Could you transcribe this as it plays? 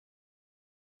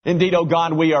Indeed, O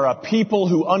God, we are a people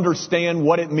who understand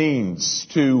what it means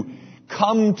to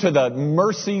come to the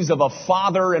mercies of a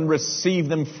Father and receive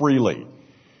them freely.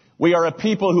 We are a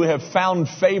people who have found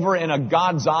favor in a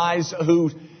God's eyes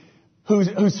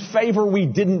whose favor we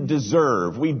didn't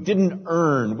deserve, we didn't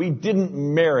earn, we didn't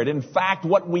merit. In fact,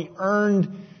 what we earned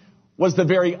was the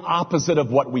very opposite of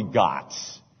what we got.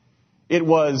 It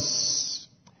was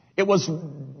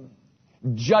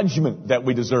judgment that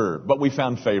we deserved, but we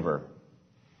found favor.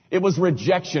 It was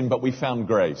rejection, but we found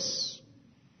grace.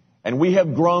 And we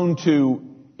have grown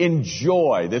to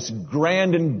enjoy this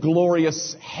grand and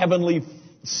glorious heavenly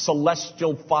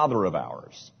celestial Father of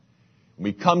ours.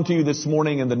 We come to you this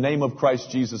morning in the name of Christ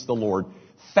Jesus the Lord,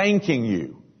 thanking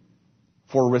you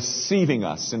for receiving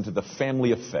us into the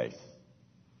family of faith.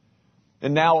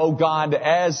 And now, O God,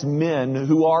 as men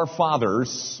who are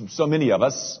fathers, so many of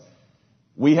us,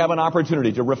 we have an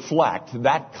opportunity to reflect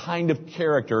that kind of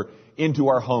character into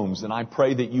our homes. And I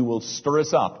pray that you will stir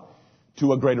us up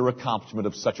to a greater accomplishment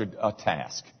of such a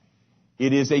task.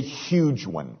 It is a huge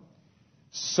one.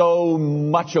 So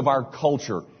much of our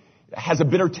culture has a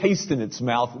bitter taste in its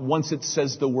mouth once it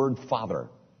says the word Father.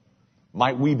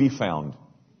 Might we be found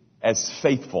as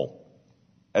faithful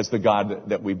as the God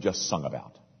that we've just sung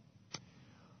about.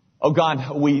 Oh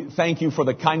God, we thank you for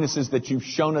the kindnesses that you've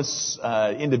shown us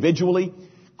individually,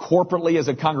 corporately as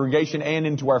a congregation, and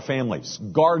into our families.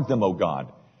 Guard them, oh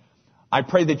God. I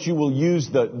pray that you will use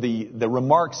the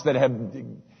remarks that have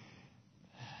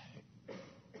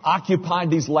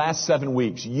occupied these last 7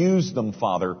 weeks. Use them,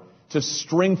 Father, to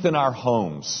strengthen our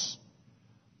homes.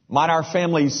 Might our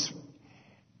families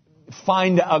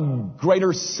find a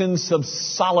greater sense of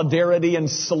solidarity and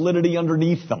solidity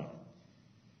underneath them.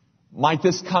 Might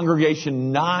this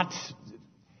congregation not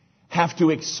have to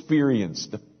experience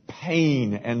the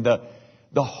pain and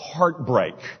the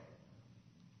heartbreak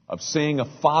of seeing a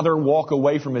father walk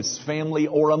away from his family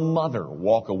or a mother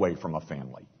walk away from a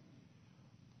family.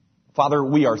 Father,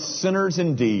 we are sinners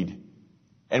indeed,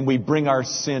 and we bring our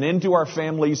sin into our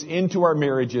families, into our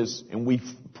marriages, and we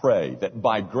pray that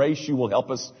by grace you will help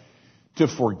us to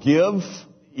forgive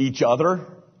each other,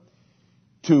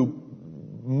 to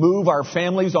move our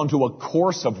families onto a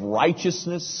course of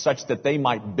righteousness such that they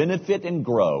might benefit and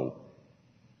grow.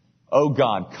 Oh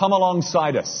God, come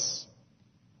alongside us.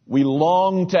 We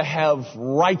long to have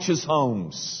righteous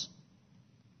homes.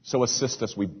 So assist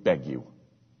us, we beg you.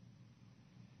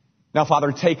 Now,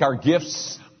 Father, take our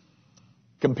gifts.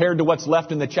 Compared to what's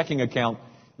left in the checking account,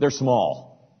 they're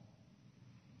small.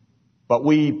 But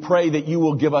we pray that you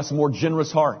will give us more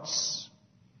generous hearts,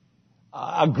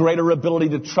 a greater ability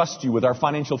to trust you with our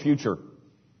financial future.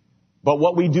 But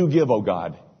what we do give, oh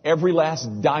God, every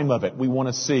last dime of it we want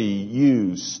to see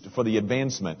used for the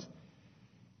advancement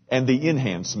and the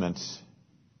enhancement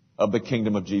of the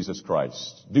kingdom of Jesus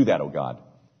Christ. Do that, oh God,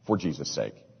 for Jesus'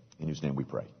 sake. In whose name we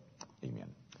pray. Amen.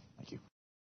 Thank you.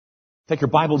 Take your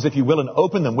Bibles, if you will, and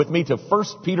open them with me to 1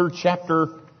 Peter chapter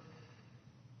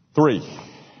 3.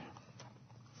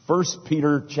 1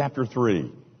 Peter chapter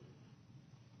 3.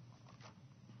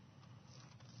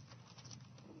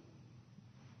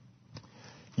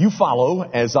 You follow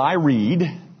as I read,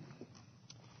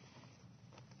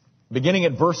 beginning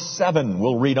at verse 7.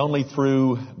 We'll read only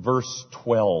through verse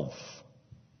 12.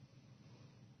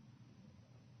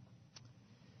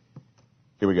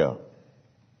 Here we go.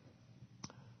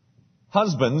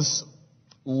 Husbands,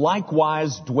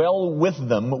 likewise dwell with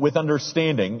them with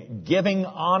understanding, giving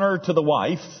honor to the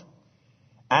wife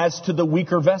as to the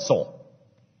weaker vessel,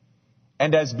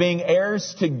 and as being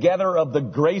heirs together of the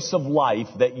grace of life,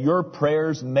 that your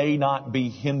prayers may not be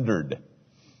hindered.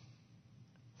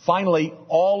 Finally,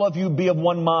 all of you be of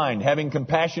one mind, having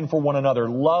compassion for one another.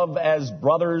 Love as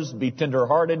brothers, be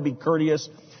tender-hearted, be courteous,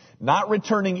 not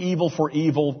returning evil for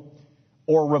evil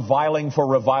or reviling for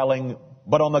reviling,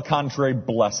 but on the contrary,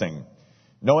 blessing.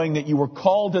 Knowing that you were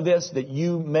called to this, that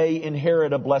you may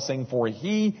inherit a blessing. For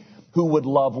he who would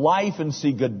love life and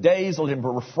see good days, let him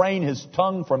refrain his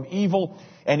tongue from evil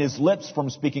and his lips from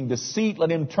speaking deceit.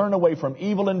 Let him turn away from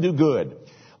evil and do good.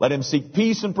 Let him seek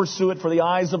peace and pursue it, for the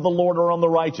eyes of the Lord are on the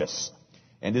righteous,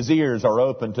 and his ears are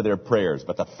open to their prayers.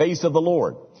 But the face of the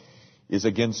Lord is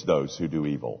against those who do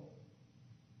evil.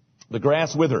 The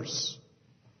grass withers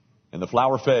and the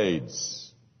flower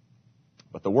fades,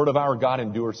 but the word of our God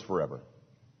endures forever.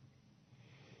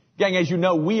 Gang, as you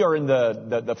know, we are in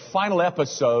the final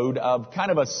episode of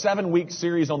kind of a 7-week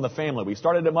series on the family. We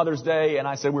started at Mother's Day, and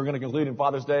I said we're going to conclude in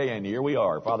Father's Day, and here we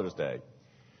are, Father's Day.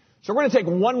 So we're going to take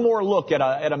one more look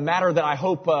at a matter that I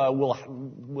hope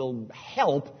will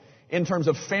help in terms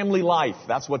of family life.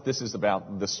 That's what this is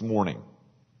about this morning.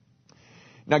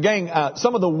 Now, gang,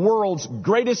 some of the world's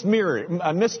greatest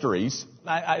mysteries,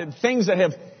 things that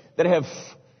have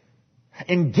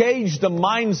engaged the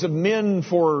minds of men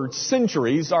for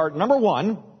centuries are, number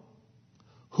one,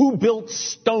 who built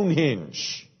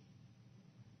Stonehenge?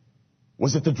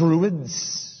 Was it the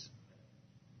Druids?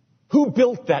 Who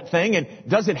built that thing, and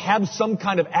does it have some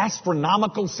kind of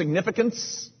astronomical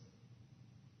significance?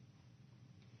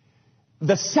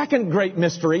 The second great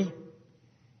mystery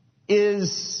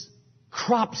is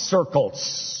crop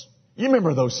circles. You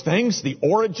remember those things, the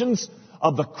origins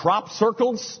of the crop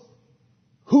circles?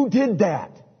 Who did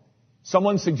that?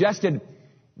 Someone suggested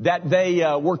that they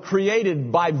were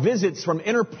created by visits from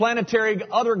interplanetary,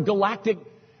 other galactic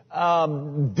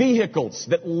vehicles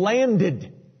that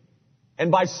landed,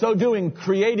 and by so doing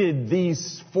created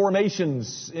these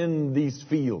formations in these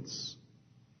fields.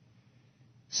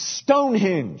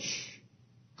 Stonehenge,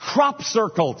 crop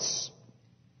circles,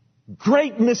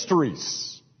 great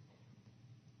mysteries.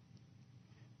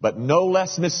 But no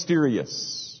less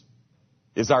mysterious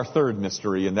is our third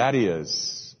mystery, and that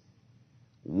is,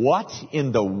 what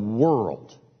in the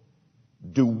world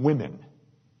do women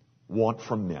want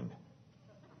from men?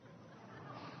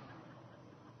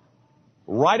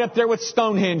 Right up there with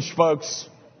Stonehenge, folks.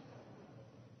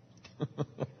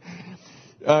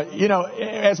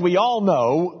 As we all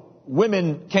know,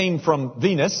 women came from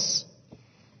Venus,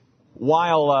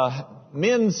 while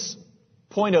men's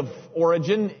point of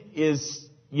origin is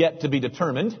yet to be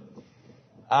determined.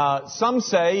 Some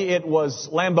say it was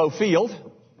Lambeau Field.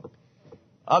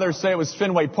 Others say it was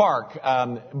Fenway Park.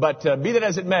 But be that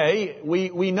as it may,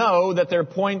 we know that their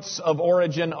points of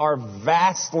origin are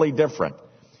vastly different.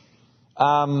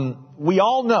 We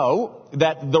all know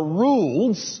that the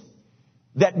rules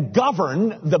that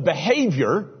govern the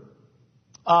behavior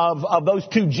of those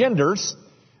two genders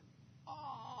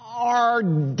are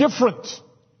different.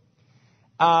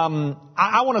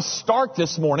 I want to start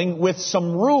this morning with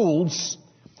some rules,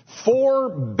 4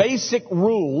 basic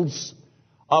rules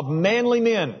of manly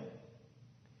men.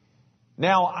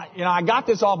 Now, I got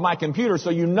this off my computer,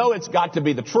 so you know it's got to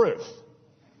be the truth.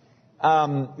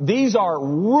 These are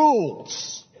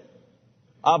rules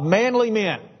of manly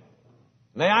men.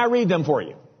 May I read them for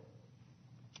you?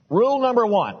 Rule number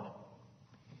 1.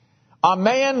 A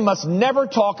man must never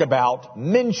talk about,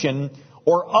 mention,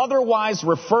 or otherwise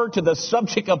refer to the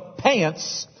subject of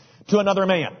pants to another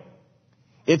man.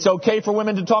 It's okay for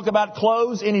women to talk about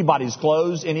clothes, anybody's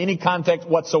clothes, in any context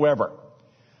whatsoever.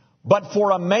 But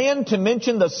for a man to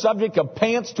mention the subject of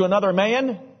pants to another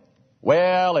man,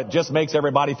 well, it just makes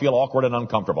everybody feel awkward and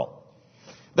uncomfortable.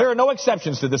 There are no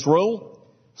exceptions to this rule.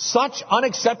 Such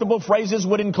unacceptable phrases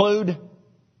would include,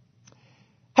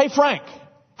 "Hey Frank,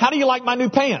 how do you like my new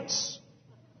pants?"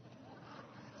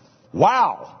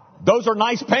 "Wow, those are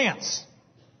nice pants."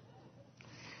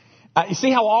 You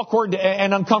see how awkward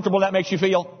and uncomfortable that makes you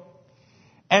feel?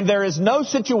 And there is no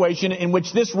situation in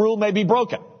which this rule may be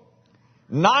broken.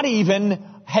 Not even,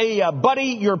 "Hey,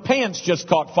 buddy, your pants just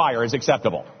caught fire," is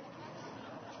acceptable.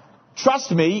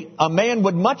 Trust me, a man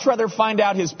would much rather find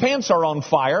out his pants are on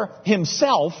fire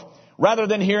himself rather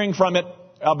than hearing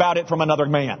about it from another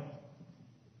man.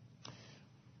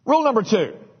 Rule number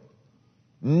 2.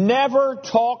 Never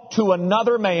talk to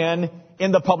another man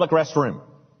in the public restroom.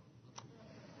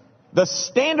 The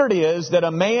standard is that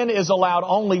a man is allowed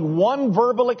only one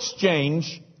verbal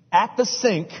exchange at the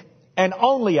sink, and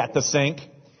only at the sink,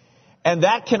 and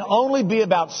that can only be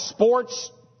about sports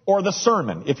or the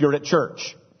sermon if you're at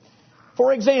church.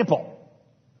 For example,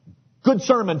 "Good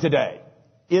sermon today"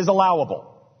 is allowable.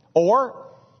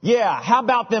 Or, "Yeah, how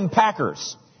about them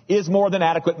Packers?" is more than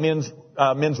adequate men's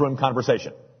room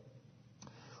conversation.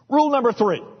 Rule number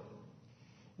 3.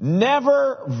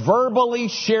 Never verbally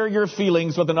share your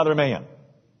feelings with another man.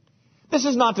 This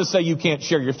is not to say you can't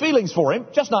share your feelings for him,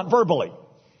 just not verbally.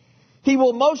 He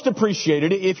will most appreciate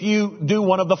it if you do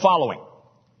one of the following.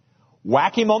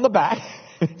 Whack him on the back,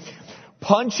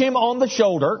 punch him on the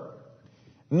shoulder,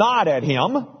 nod at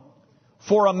him.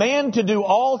 For a man to do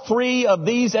all 3 of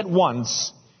these at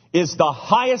once is the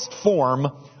highest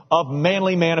form of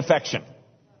manly man affection.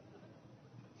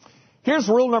 Here's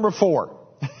rule number 4.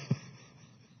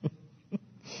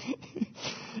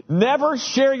 Never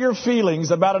share your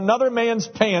feelings about another man's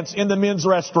pants in the men's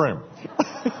restroom.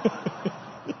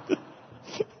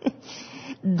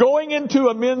 Going into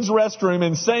a men's restroom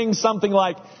and saying something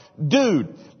like,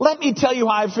 "Dude, let me tell you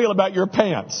how I feel about your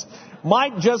pants,"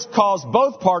 might just cause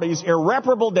both parties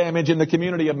irreparable damage in the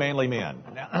community of manly men.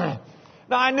 Now,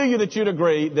 I knew that you'd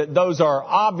agree that those are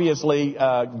obviously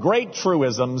great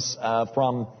truisms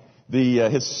from the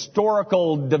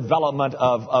historical development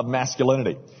of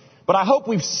masculinity. But I hope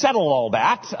we've settled all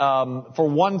that for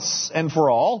once and for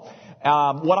all.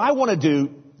 What I want to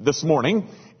do this morning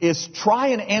is try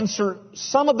and answer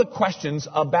some of the questions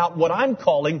about what I'm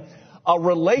calling a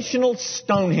relational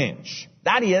Stonehenge.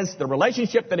 That is, the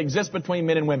relationship that exists between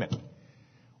men and women.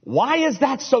 Why is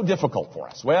that so difficult for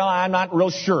us? Well, I'm not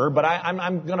real sure, but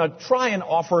I'm going to try and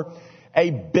offer a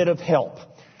bit of help.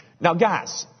 Now,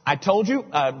 guys, I told you,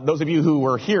 those of you who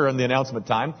were here in the announcement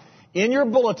time, in your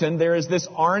bulletin there is this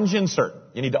orange insert.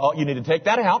 You need to take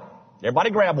that out. Everybody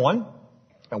grab one,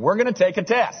 and we're going to take a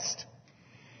test.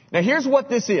 Now, here's what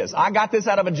this is. I got this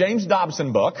out of a James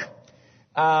Dobson book.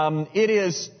 It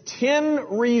is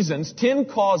 10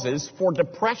 causes for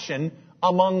depression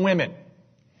among women.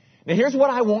 Now, here's what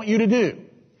I want you to do.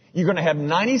 You're going to have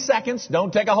 90 seconds.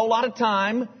 Don't take a whole lot of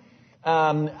time.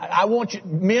 I want you,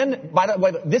 men, by the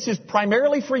way, this is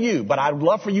primarily for you, but I'd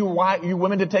love for you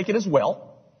women to take it as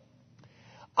well.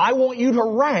 I want you to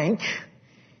rank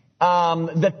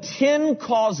the 10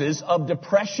 causes of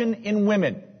depression in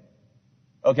women.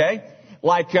 Okay?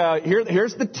 Like,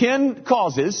 here's the 10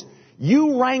 causes.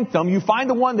 You rank them. You find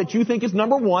the one that you think is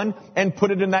number one and put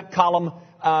it in that column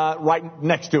right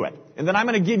next to it. And then I'm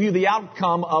going to give you the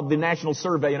outcome of the national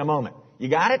survey in a moment. You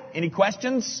got it? Any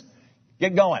questions?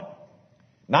 Get going.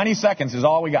 90 seconds is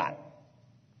all we got.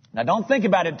 Now, don't think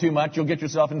about it too much. You'll get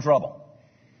yourself in trouble.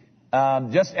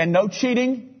 And no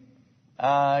cheating.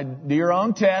 Do your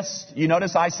own test. You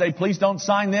notice I say, please don't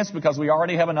sign this because we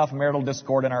already have enough marital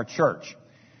discord in our church.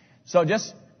 So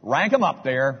just rank them up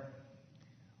there.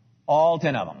 All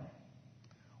 10 of them.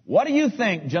 What do you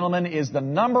think, gentlemen, is the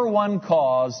number one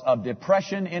cause of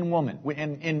depression in women,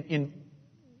 in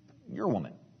your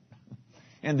woman?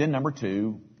 And then number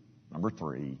 2, number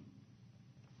 3.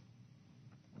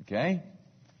 Okay?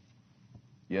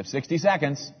 You have 60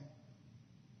 seconds.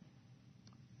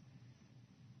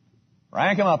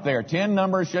 Rank them up there. 10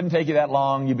 numbers shouldn't take you that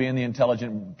long, you being the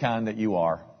intelligent kind that you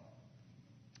are.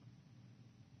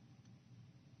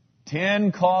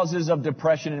 10 causes of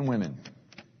depression in women.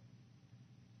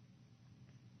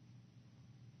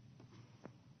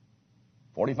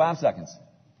 "45 seconds.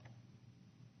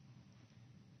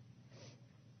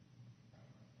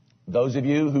 Those of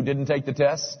you who didn't take the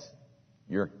test,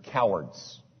 you're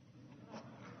cowards.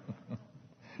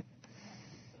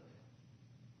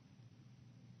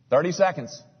 "30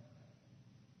 seconds.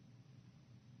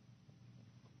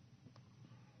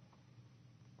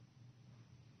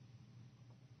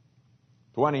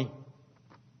 "20.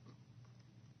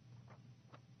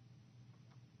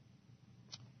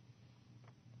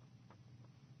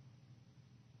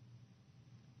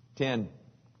 "10.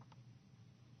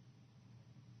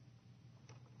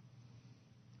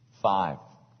 5.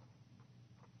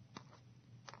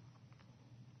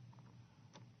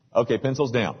 Okay,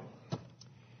 pencils down.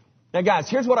 Now, guys,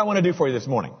 here's what I want to do for you this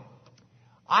morning.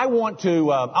 I want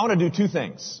to do 2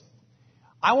 things.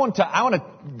 I want to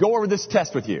go over this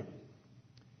test with you.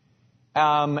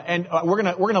 And we're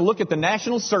going to look at the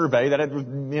national survey that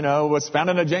was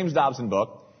found in a James Dobson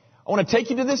book. I want to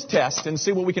take you to this test and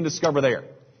see what we can discover there.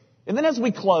 And then as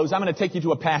we close, I'm going to take you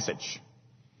to a passage,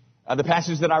 the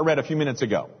passage that I read a few minutes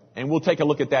ago, and we'll take a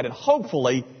look at that. And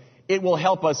hopefully, it will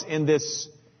help us in this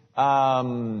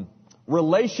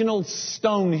relational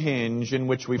Stonehenge in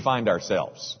which we find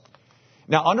ourselves.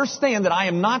 Now, understand that I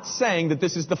am not saying that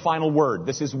this is the final word.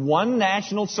 This is one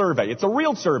national survey. It's a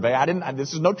real survey.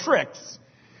 This is no tricks.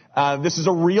 This is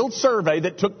a real survey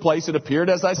that took place. It appeared,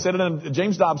 as I said, in a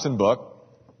James Dobson book.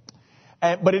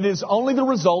 But it is only the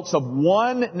results of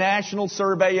one national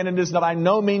survey, and it is by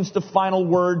no means the final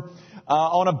word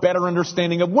on a better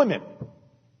understanding of women.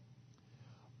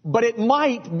 But it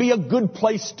might be a good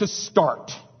place to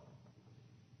start.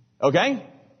 Okay?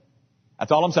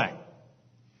 That's all I'm saying.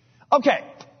 Okay,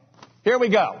 here we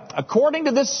go. According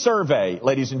to this survey,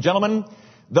 ladies and gentlemen,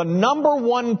 the number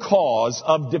one cause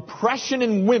of depression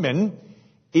in women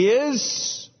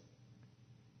is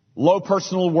low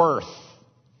personal worth.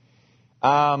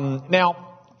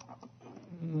 Now,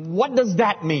 what does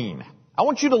that mean? I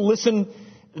want you to listen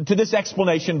to this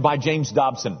explanation by James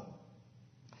Dobson.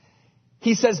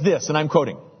 He says this, and I'm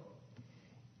quoting,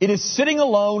 "It is sitting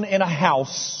alone in a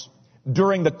house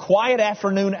during the quiet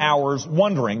afternoon hours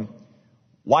wondering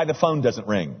why the phone doesn't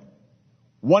ring,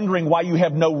 wondering why you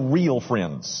have no real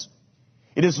friends.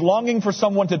 It is longing for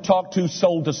someone to talk to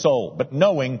soul, but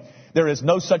knowing there is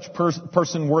no such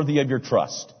person worthy of your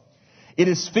trust. It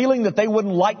is feeling that they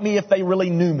wouldn't like me if they really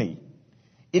knew me.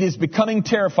 It is becoming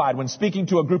terrified when speaking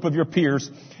to a group of your peers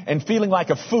and feeling like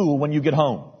a fool when you get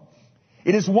home.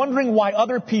 It is wondering why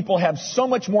other people have so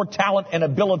much more talent and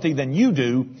ability than you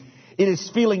do. It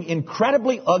is feeling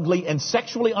incredibly ugly and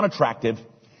sexually unattractive.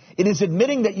 It is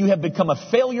admitting that you have become a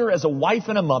failure as a wife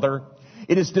and a mother.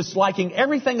 It is disliking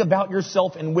everything about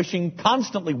yourself and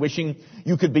constantly wishing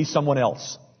you could be someone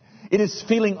else. It is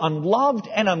feeling unloved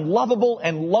and unlovable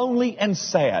and lonely and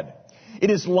sad. It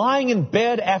is lying in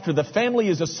bed after the family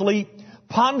is asleep,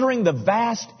 pondering the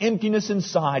vast emptiness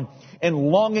inside and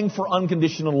longing for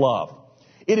unconditional love.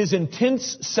 It is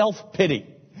intense self-pity.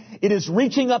 It is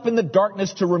reaching up in the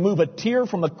darkness to remove a tear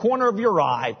from the corner of your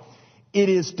eye. It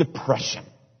is depression.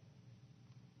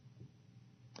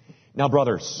 Now,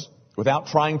 brothers, without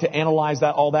trying to analyze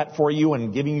all that for you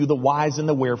and giving you the whys and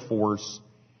the wherefores,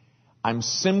 I'm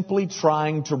simply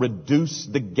trying to reduce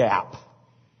the gap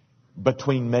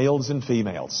between males and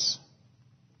females.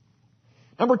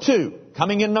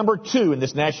 Coming in number two in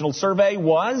this national survey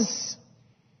was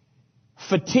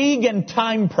fatigue and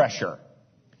time pressure.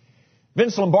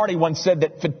 Vince Lombardi once said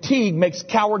that fatigue makes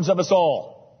cowards of us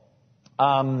all.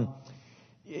 When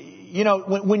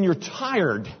you're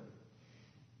tired,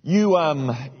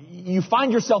 you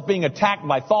find yourself being attacked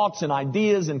by thoughts and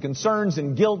ideas and concerns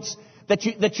and guilts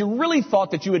that you really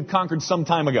thought that you had conquered some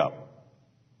time ago.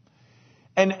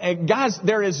 And guys,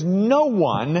 there is no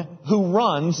one who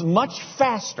runs much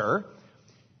faster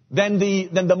than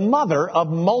the mother of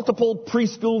multiple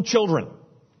preschool children.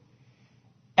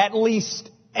 At least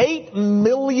 8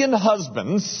 million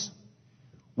husbands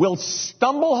will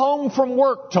stumble home from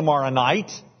work tomorrow night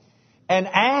and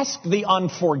ask the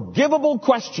unforgivable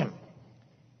question,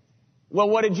 well,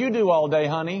 what did you do all day,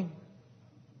 honey?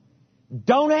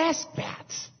 Don't ask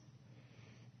that.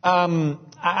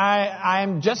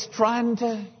 I'm just trying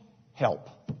to help,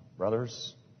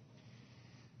 brothers.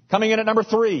 Coming in at number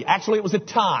 3. Actually, it was a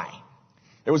tie.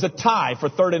 It was a tie for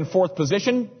third and fourth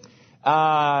position.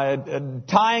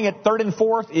 Tying at third and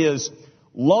fourth is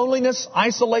loneliness,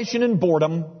 isolation, and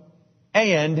boredom,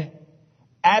 and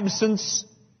absence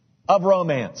of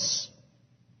romance.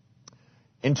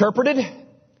 Interpreted,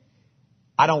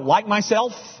 I don't like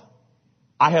myself.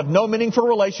 I have no meaningful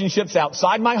relationships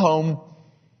outside my home.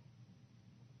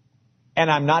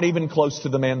 And I'm not even close to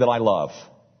the man that I love.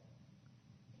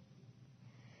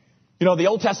 You know, the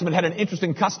Old Testament had an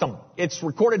interesting custom. It's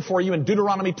recorded for you in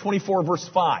Deuteronomy 24, verse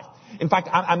 5. In fact,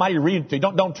 I might read it to you.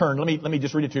 Don't turn. Let me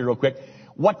just read it to you real quick.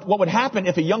 What would happen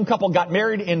if a young couple got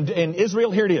married in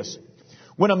Israel? Here it is.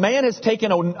 When a man has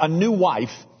taken a new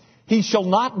wife, he shall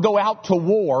not go out to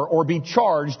war or be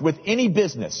charged with any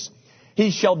business.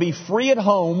 He shall be free at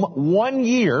home 1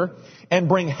 year and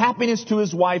bring happiness to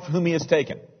his wife whom he has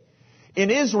taken. In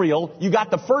Israel, you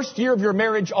got the first year of your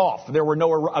marriage off. There were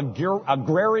no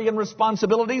agrarian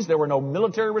responsibilities. There were no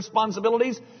military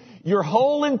responsibilities. Your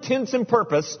whole intent and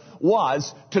purpose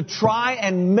was to try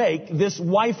and make this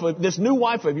new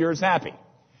wife of yours happy.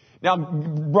 Now,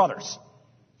 brothers,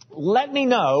 let me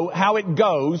know how it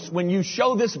goes when you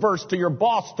show this verse to your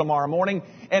boss tomorrow morning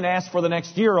and ask for the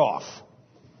next year off.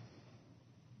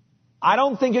 I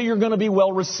don't think you're going to be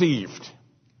well received.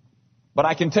 But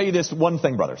I can tell you this one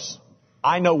thing, brothers.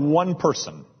 I know one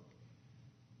person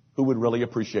who would really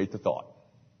appreciate the thought.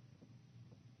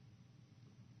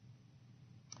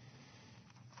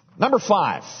 Number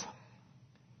 5,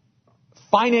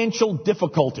 financial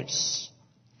difficulties.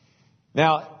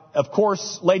 Now, of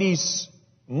course, ladies,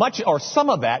 much or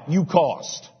some of that you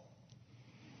caused.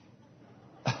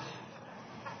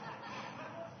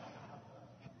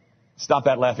 Stop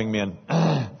that laughing, men.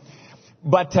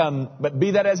 But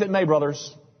be that as it may,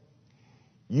 brothers,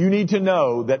 you need to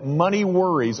know that money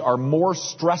worries are more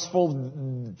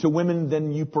stressful to women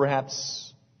than you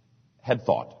perhaps had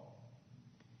thought.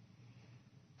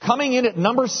 Coming in at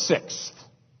number 6,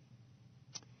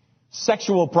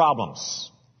 sexual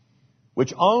problems,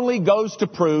 which only goes to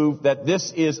prove that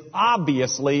this is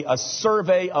obviously a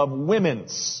survey of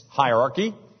women's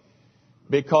hierarchy,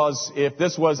 because if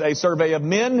this was a survey of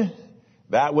men,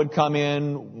 that would come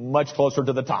in much closer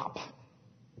to the top.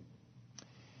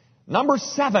 Number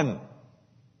 7,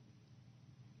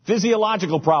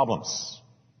 physiological problems.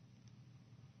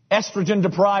 Estrogen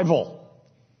deprival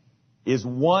is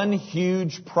one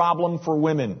huge problem for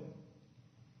women.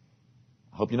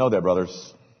 I hope you know that,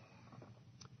 brothers.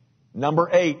 Number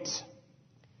 8,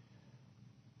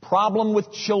 problem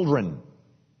with children.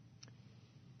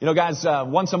 You know, guys,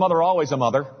 once a mother, always a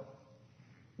mother.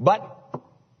 But,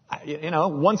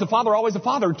 once a father, always a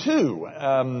father, too.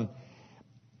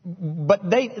 But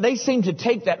they seem to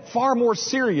take that far more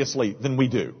seriously than we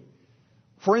do.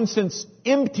 For instance,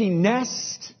 empty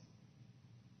nest.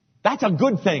 That's a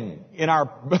good thing in our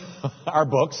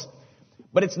books,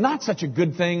 but it's not such a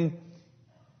good thing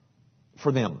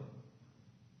for them.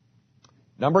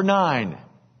 Number 9,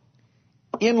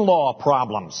 in-law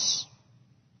problems.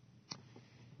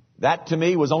 That to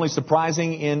me was only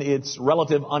surprising in its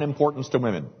relative unimportance to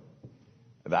women.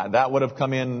 That would have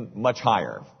come in much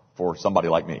higher for somebody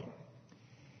like me.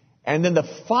 And then the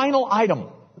final item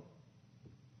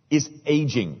is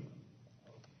aging.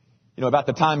 You know, about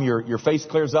the time your face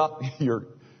clears up, your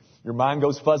mind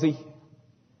goes fuzzy.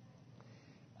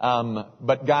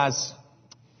 But guys,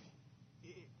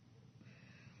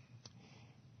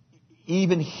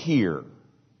 even here,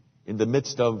 in the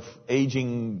midst of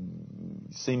aging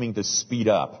seeming to speed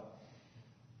up,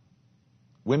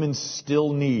 women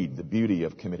still need the beauty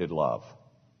of committed love.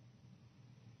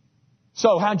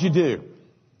 So, how'd you do?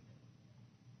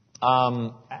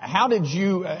 How did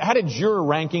your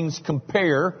rankings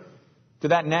compare to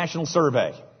that national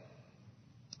survey?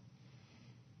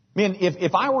 I mean,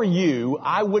 if I were you,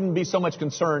 I wouldn't be so much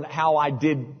concerned how I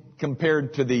did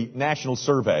compared to the national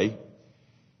survey.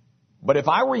 But if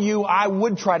I were you, I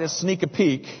would try to sneak a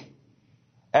peek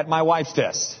at my wife's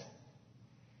test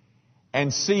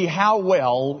and see how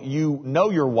well you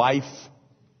know your wife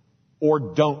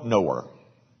or don't know her.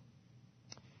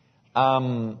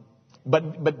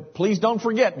 But please don't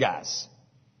forget, guys,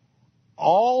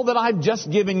 all that I've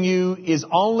just given you is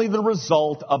only the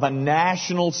result of a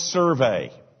national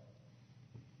survey.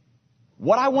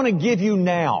 What I want to give you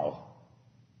now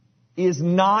is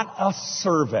not a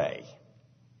survey.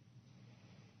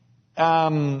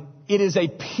 It is a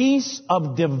piece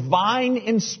of divine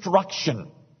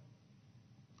instruction.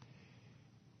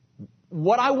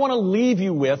 What I want to leave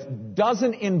you with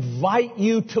doesn't invite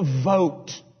you to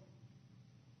vote.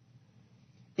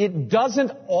 It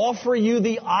doesn't offer you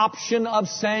the option of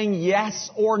saying yes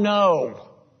or no.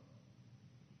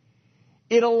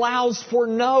 It allows for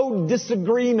no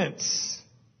disagreements.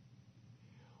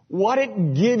 What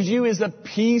it gives you is a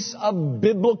piece of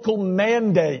biblical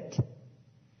mandate.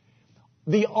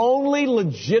 The only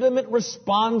legitimate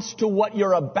response to what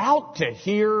you're about to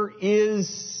hear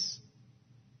is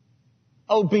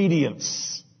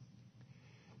obedience.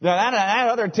 Now, that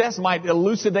other test might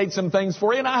elucidate some things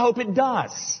for you, and I hope it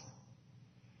does.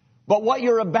 But what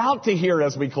you're about to hear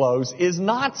as we close is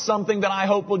not something that I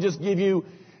hope will just give you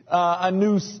a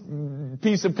new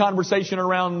piece of conversation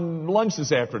around lunch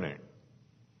this afternoon.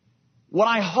 What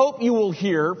I hope you will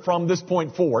hear from this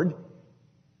point forward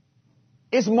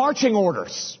is marching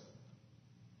orders.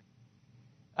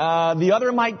 The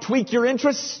other might tweak your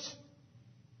interest.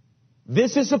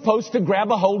 This is supposed to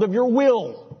grab a hold of your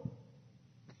will.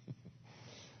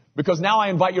 Because now I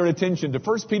invite your attention to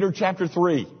 1 Peter chapter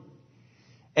 3.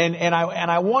 And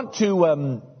I want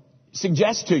to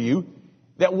suggest to you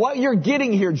that what you're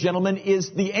getting here, gentlemen,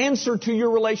 is the answer to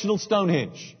your relational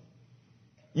Stonehenge.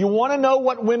 You want to know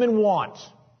what women want.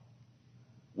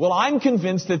 Well, I'm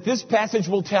convinced that this passage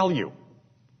will tell you.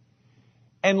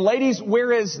 And ladies,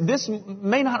 whereas this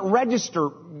may not register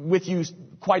with you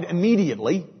quite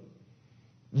immediately,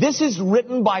 this is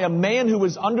written by a man who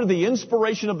is under the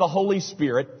inspiration of the Holy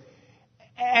Spirit.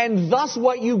 And thus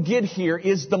what you get here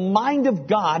is the mind of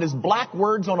God as black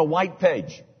words on a white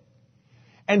page.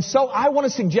 And so I want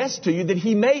to suggest to you that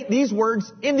in these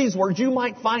words, you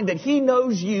might find that He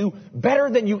knows you better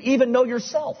than you even know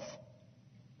yourself.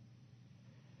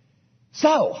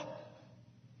 So,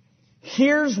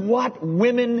 here's what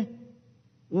women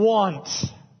want,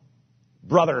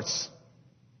 brothers.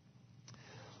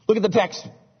 Look at the text,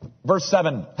 verse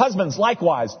 7. Husbands,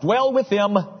 likewise, dwell with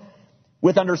them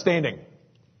with understanding.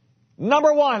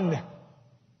 Number one,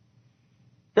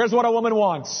 here's what a woman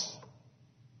wants.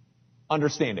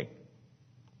 Understanding.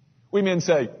 We men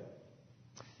say,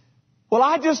 well,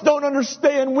 I just don't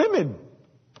understand women.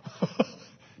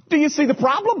 Do you see the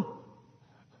problem?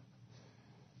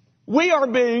 We are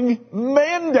being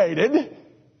mandated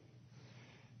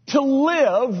to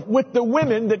live with the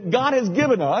women that God has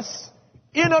given us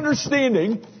in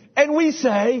understanding, and we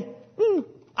say,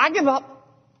 I give up.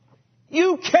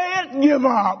 You can't give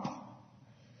up.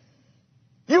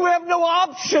 You have no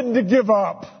option to give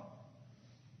up.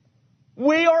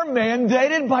 We are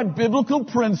mandated by biblical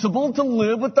principle to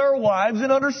live with our wives in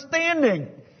understanding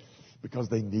because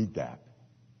they need that.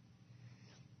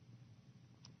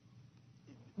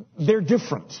 They're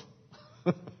different.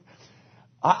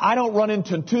 I don't run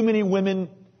into too many women.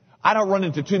 I don't run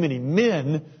into too many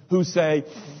men who say,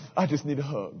 I just need a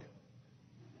hug.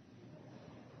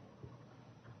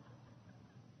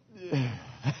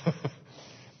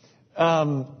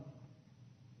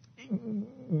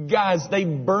 Guys, they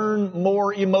burn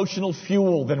more emotional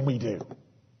fuel than we do.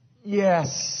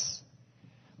 Yes.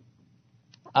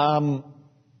 But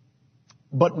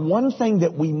one thing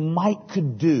that we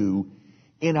could do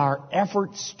in our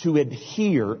efforts to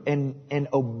adhere and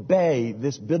obey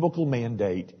this biblical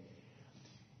mandate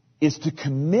is to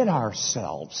commit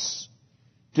ourselves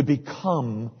to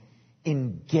become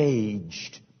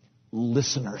engaged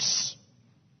listeners.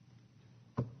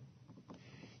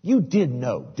 You did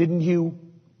know, didn't you,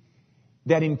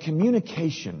 that in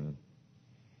communication,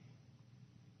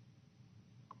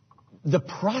 the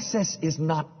process is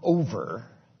not over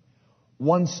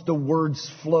once the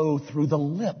words flow through the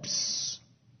lips.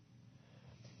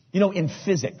 You know, in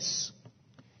physics,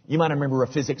 you might remember a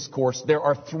physics course, there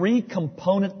are 3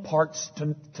 component parts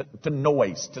to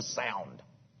noise, to sound.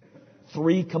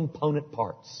 3 component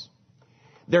parts.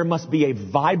 There must be a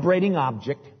vibrating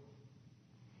object.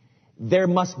 There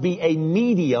must be a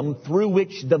medium through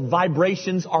which the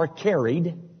vibrations are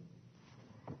carried.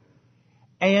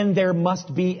 And there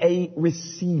must be a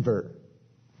receiver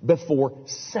before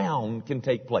sound can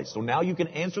take place. So now you can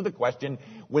answer the question,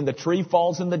 when the tree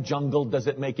falls in the jungle, does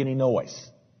it make any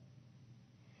noise?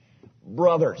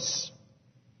 Brothers,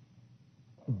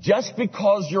 just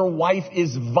because your wife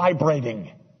is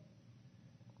vibrating,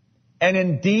 and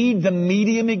indeed the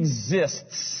medium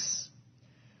exists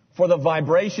for the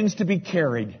vibrations to be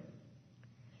carried,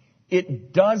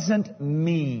 it doesn't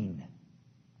mean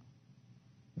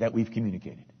that we've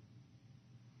communicated.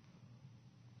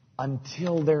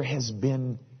 Until there has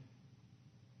been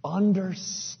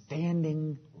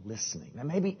understanding listening. Now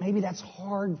maybe that's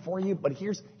hard for you, but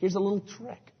here's a little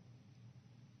trick.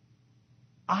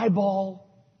 Eyeball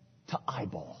to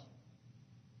eyeball.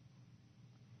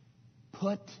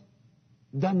 Put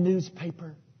the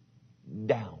newspaper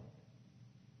down.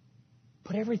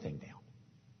 Put everything down.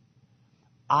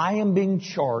 I am being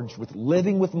charged with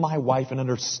living with my wife and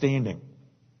understanding.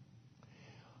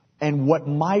 And what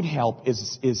might help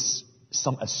is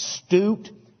some astute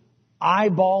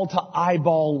eyeball to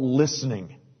eyeball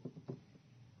listening.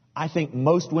 I think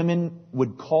most women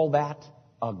would call that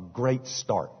a great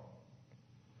start.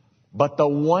 But the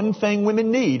one thing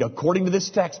women need, according to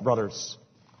this text, brothers,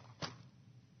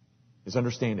 is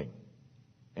understanding.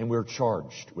 And we're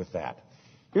charged with that.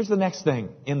 Here's the next thing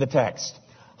in the text.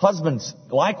 Husbands,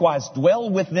 likewise,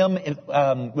 dwell with them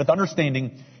with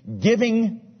understanding,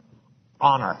 giving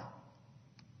honor.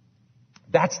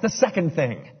 That's the second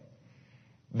thing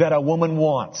that a woman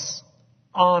wants.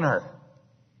 Honor.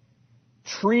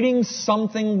 Treating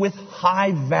something with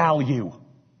high value.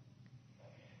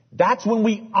 That's when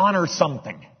we honor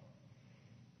something.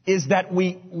 Is that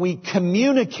we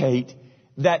communicate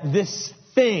that this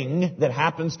thing that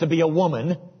happens to be a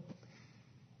woman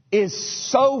is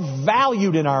so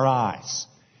valued in our eyes.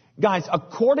 Guys,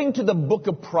 according to the book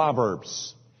of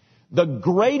Proverbs, the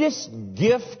greatest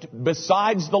gift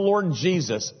besides the Lord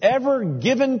Jesus ever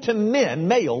given to men,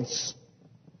 males,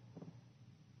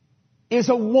 is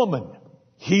a woman.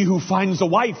 He who finds a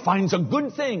wife finds a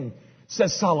good thing,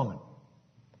 says Solomon.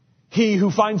 He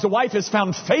who finds a wife has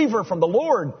found favor from the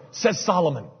Lord, says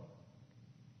Solomon.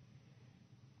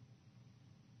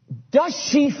 Does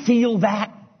she feel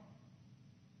that?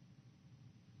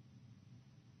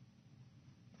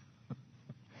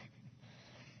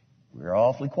 We're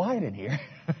awfully quiet in here.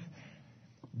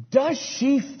 Does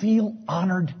she feel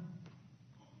honored?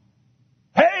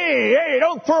 Hey,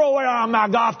 don't throw away on my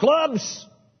golf clubs.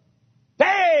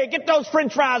 Hey, get those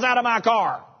french fries out of my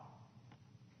car.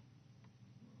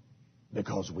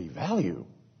 Because we value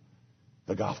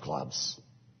the golf clubs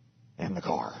and the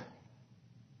car.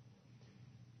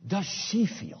 Does she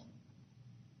feel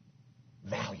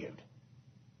valued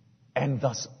and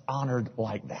thus honored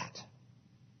like that?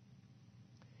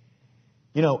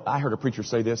 You know, I heard a preacher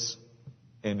say this,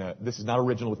 and this is not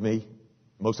original with me.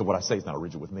 Most of what I say is not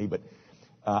original with me, but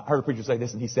I heard a preacher say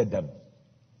this, and he said,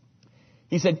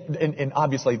 and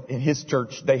obviously in his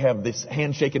church, they have this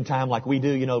handshaking time like we do,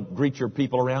 you know, greet your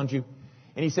people around you.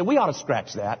 And he said, we ought to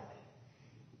scratch that.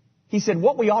 He said,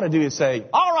 what we ought to do is say,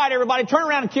 all right, everybody, turn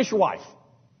around and kiss your wife.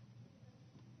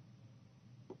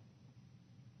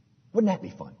 Wouldn't that be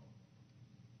fun?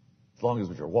 As long as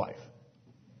it's your wife.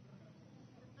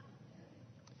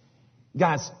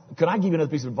 Guys, could I give you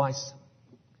another piece of advice?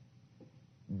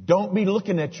 Don't be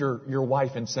looking at your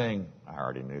wife and saying, I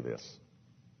already knew this.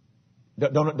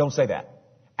 Don't say that.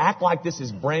 Act like this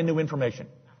is brand new information.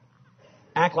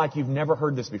 Act like you've never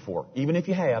heard this before. Even if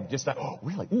you have, just like, oh,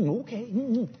 really?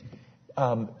 Okay.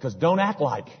 Because don't act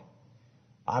like,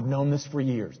 I've known this for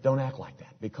years. Don't act like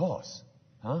that. Because,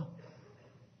 you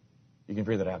can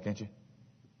figure that out, can't you?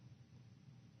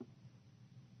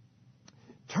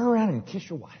 Turn around and kiss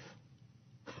your wife.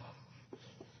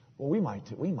 Well,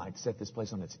 we might set this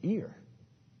place on its ear.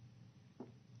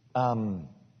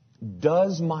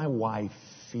 Does my wife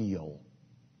feel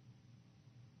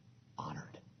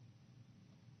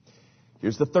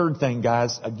Here's the third thing,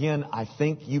 guys. Again, I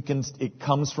think it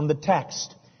comes from the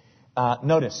text.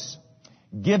 Notice,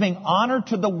 giving honor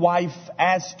to the wife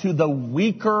as to the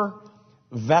weaker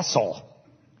vessel.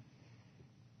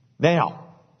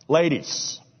 Now,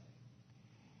 ladies,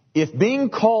 if being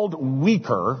called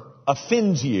weaker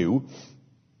offends you,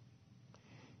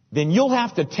 then you'll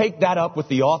have to take that up with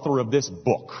the author of this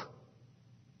book.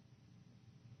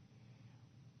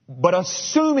 But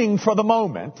assuming for the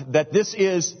moment that this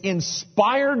is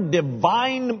inspired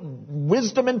divine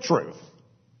wisdom and truth,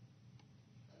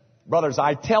 brothers,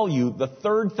 I tell you, the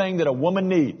third thing that a woman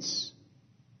needs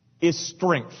is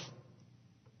strength.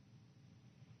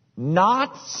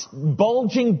 Not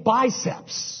bulging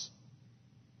biceps.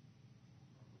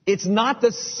 It's not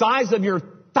the size of your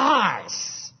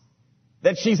thighs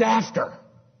that she's after.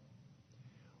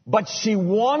 But she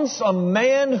wants a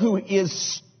man who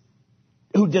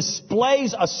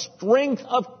displays a strength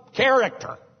of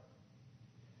character.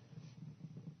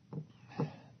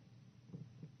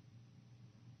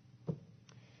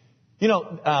 You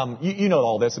know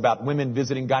all this about women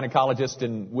visiting gynecologists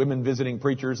and women visiting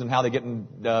preachers and how they get in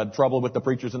trouble with the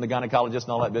preachers and the gynecologists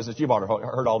and all that business. You've already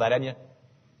heard all that, haven't you?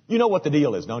 You know what the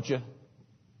deal is, don't you?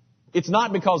 It's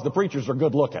not because the preachers are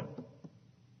good looking.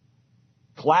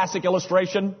 Classic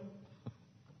illustration.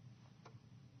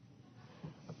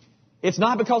 It's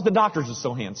not because the doctors are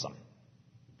so handsome.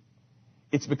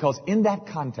 It's because in that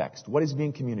context, what is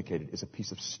being communicated is a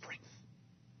piece of strength.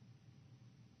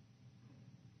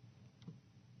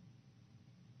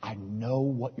 I know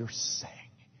what you're saying.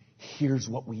 Here's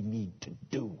what we need to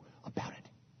do about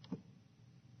it.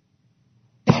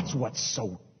 That's what's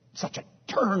such a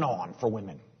turn on for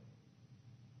women.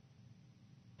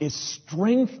 Is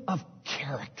strength of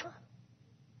character.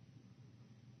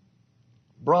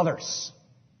 Brothers,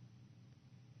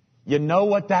 you know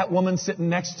what that woman sitting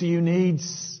next to you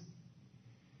needs?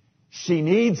 She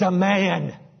needs a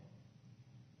man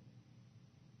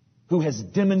who has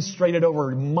demonstrated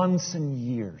over months and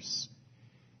years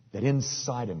that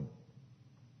inside him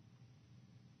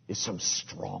is some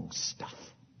strong stuff,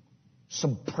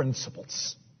 some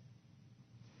principles.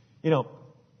 You know,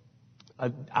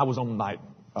 I was on my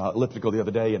elliptical the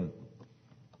other day,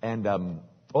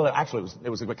 well, actually, it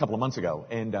was a couple of months ago,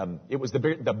 and it was the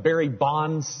Barry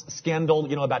Bonds scandal.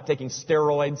 You know, about taking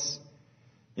steroids.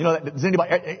 You know, does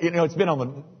anybody? You know, it's been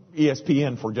on the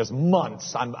ESPN for just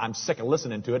months. I'm sick of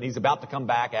listening to it. He's about to come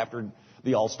back after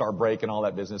the All-Star break and all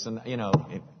that business. And you know,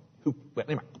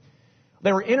 anyway,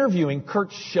 they were interviewing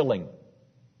Curt Schilling.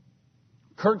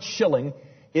 Curt Schilling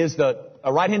is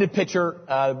a right-handed pitcher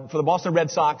for the Boston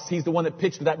Red Sox. He's the one that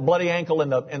pitched that bloody ankle in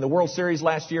the World Series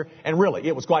last year. And really,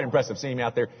 it was quite impressive seeing him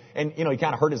out there. And you know, he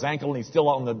kind of hurt his ankle, and he's still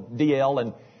on the DL.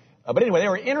 And but anyway, they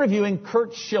were interviewing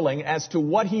Curt Schilling as to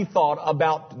what he thought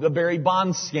about the Barry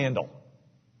Bonds scandal.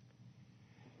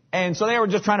 And so they were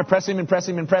just trying to press him.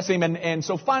 And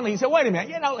so finally he said, wait a minute,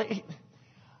 you know,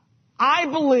 I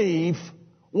believe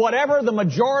whatever the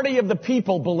majority of the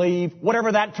people believe,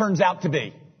 whatever that turns out to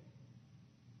be.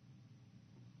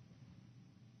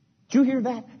 Did you hear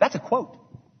that? That's a quote.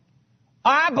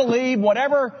 I believe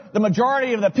whatever the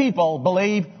majority of the people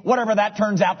believe, whatever that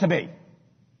turns out to be.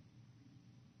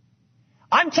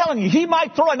 I'm telling you, he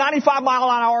might throw a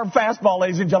 95-mile-an-hour fastball,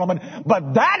 ladies and gentlemen,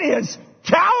 but that is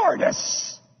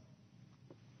cowardice.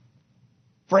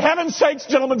 For heaven's sakes,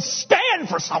 gentlemen, stand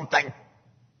for something.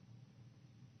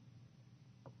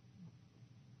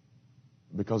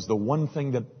 Because the one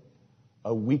thing that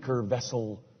a weaker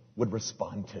vessel would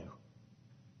respond to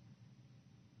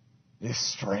is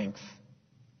strength.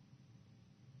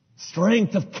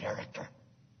 Strength of character.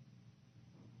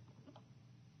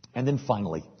 And then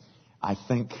finally, I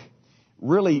think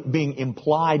really being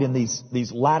implied in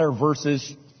these latter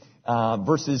verses,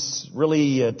 verses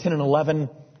really 10 and 11,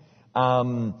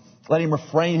 let him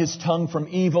refrain his tongue from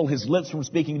evil, his lips from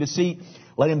speaking deceit.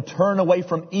 Let him turn away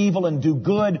from evil and do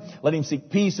good. Let him seek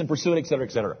peace and pursue it, etc.,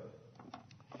 etc.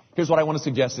 Here's what I want to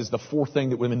suggest is the fourth thing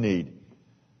that women need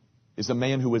is a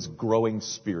man who is growing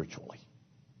spiritually.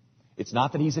 It's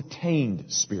not that he's attained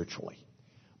spiritually,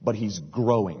 but he's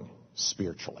growing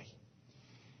spiritually.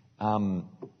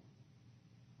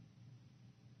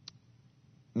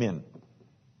 Men,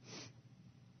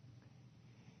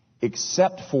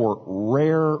 except for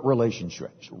rare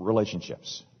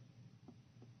relationships,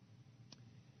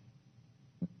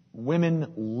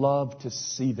 women love to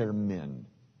see their men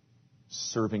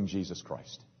serving Jesus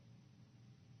Christ.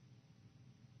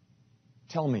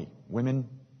 Tell me, women,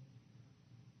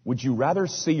 would you rather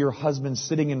see your husband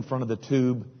sitting in front of the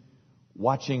tube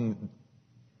watching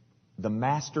the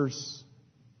Masters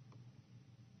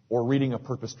or reading A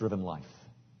Purpose-Driven Life?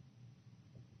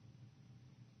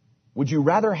 Would you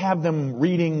rather have them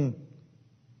reading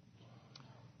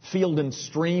Field and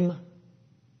Stream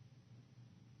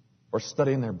or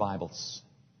studying their Bibles?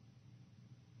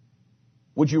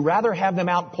 Would you rather have them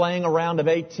out playing a round of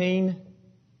 18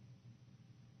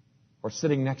 or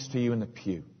sitting next to you in the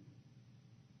pew?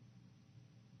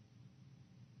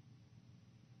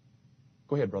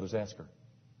 Go ahead, brothers, ask her.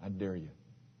 I dare you.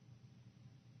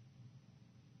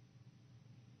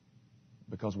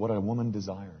 Because what a woman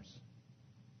desires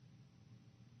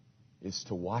is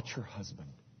to watch her husband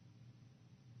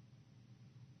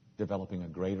developing a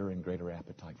greater and greater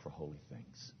appetite for holy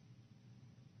things.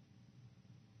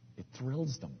 It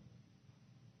thrills them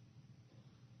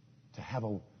to have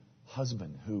a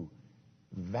husband who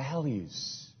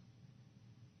values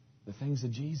the things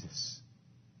of Jesus.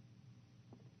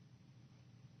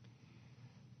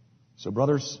 So,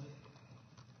 brothers,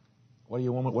 what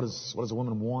does a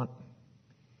woman want?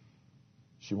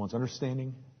 She wants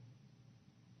understanding,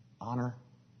 honor,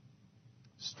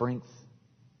 strength,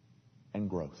 and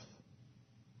growth.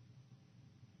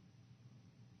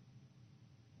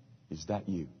 Is that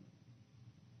you?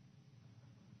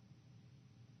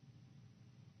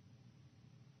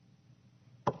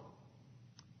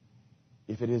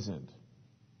 If it isn't,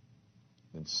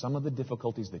 then some of the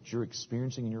difficulties that you're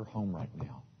experiencing in your home right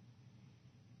now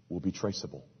will be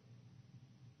traceable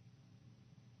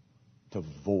to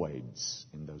voids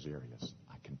in those areas.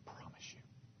 I can promise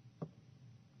you.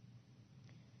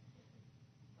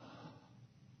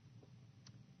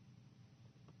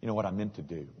 You know what I meant to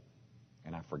do,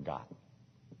 and I forgot.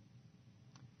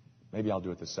 Maybe I'll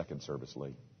do it the second service,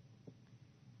 Lee.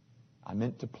 I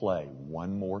meant to play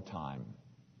one more time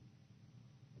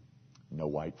No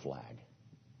White Flag.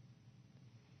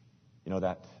 You know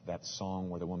that song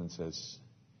where the woman says,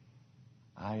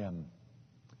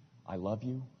 I love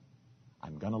you,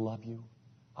 I'm going to love you,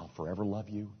 I'll forever love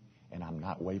you, and I'm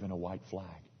not waving a white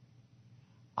flag.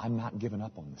 I'm not giving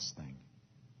up on this thing.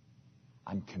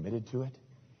 I'm committed to it,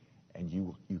 and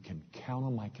you can count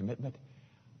on my commitment.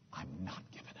 I'm not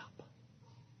giving up.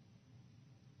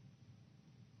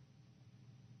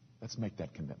 Let's make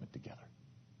that commitment together.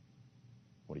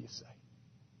 What do you say?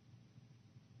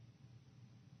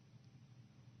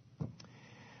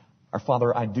 Our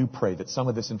Father, I do pray that some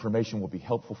of this information will be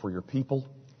helpful for your people,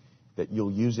 that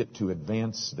you'll use it to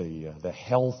advance the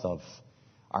health of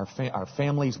our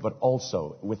families, but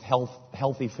also with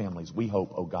healthy families. We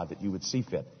hope, oh God, that you would see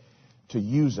fit to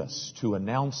use us to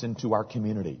announce into our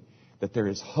community that there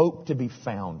is hope to be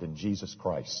found in Jesus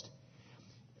Christ.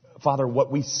 Father,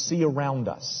 what we see around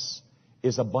us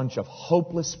is a bunch of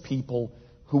hopeless people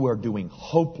who are doing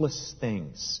hopeless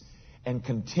things and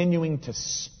continuing to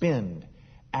spend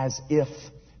as if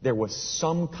there was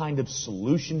some kind of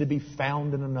solution to be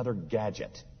found in another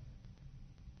gadget.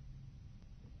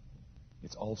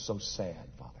 It's all so sad,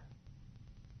 Father.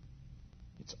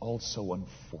 It's all so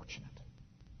unfortunate.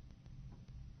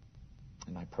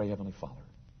 And I pray, Heavenly Father,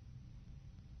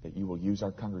 that you will use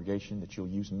our congregation, that you'll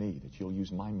use me, that you'll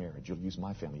use my marriage, you'll use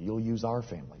my family, you'll use our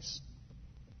families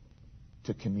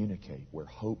to communicate where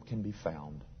hope can be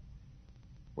found,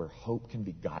 where hope can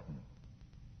be gotten,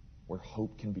 where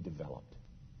hope can be developed.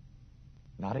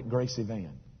 Not at Gracie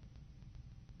Van,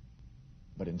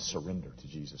 but in surrender to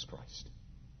Jesus Christ.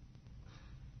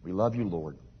 We love you,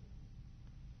 Lord.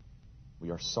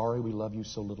 We are sorry we love you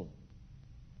so little.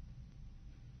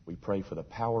 We pray for the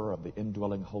power of the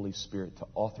indwelling Holy Spirit to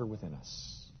author within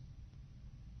us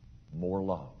more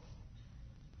love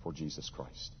for Jesus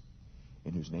Christ,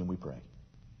 in whose name we pray.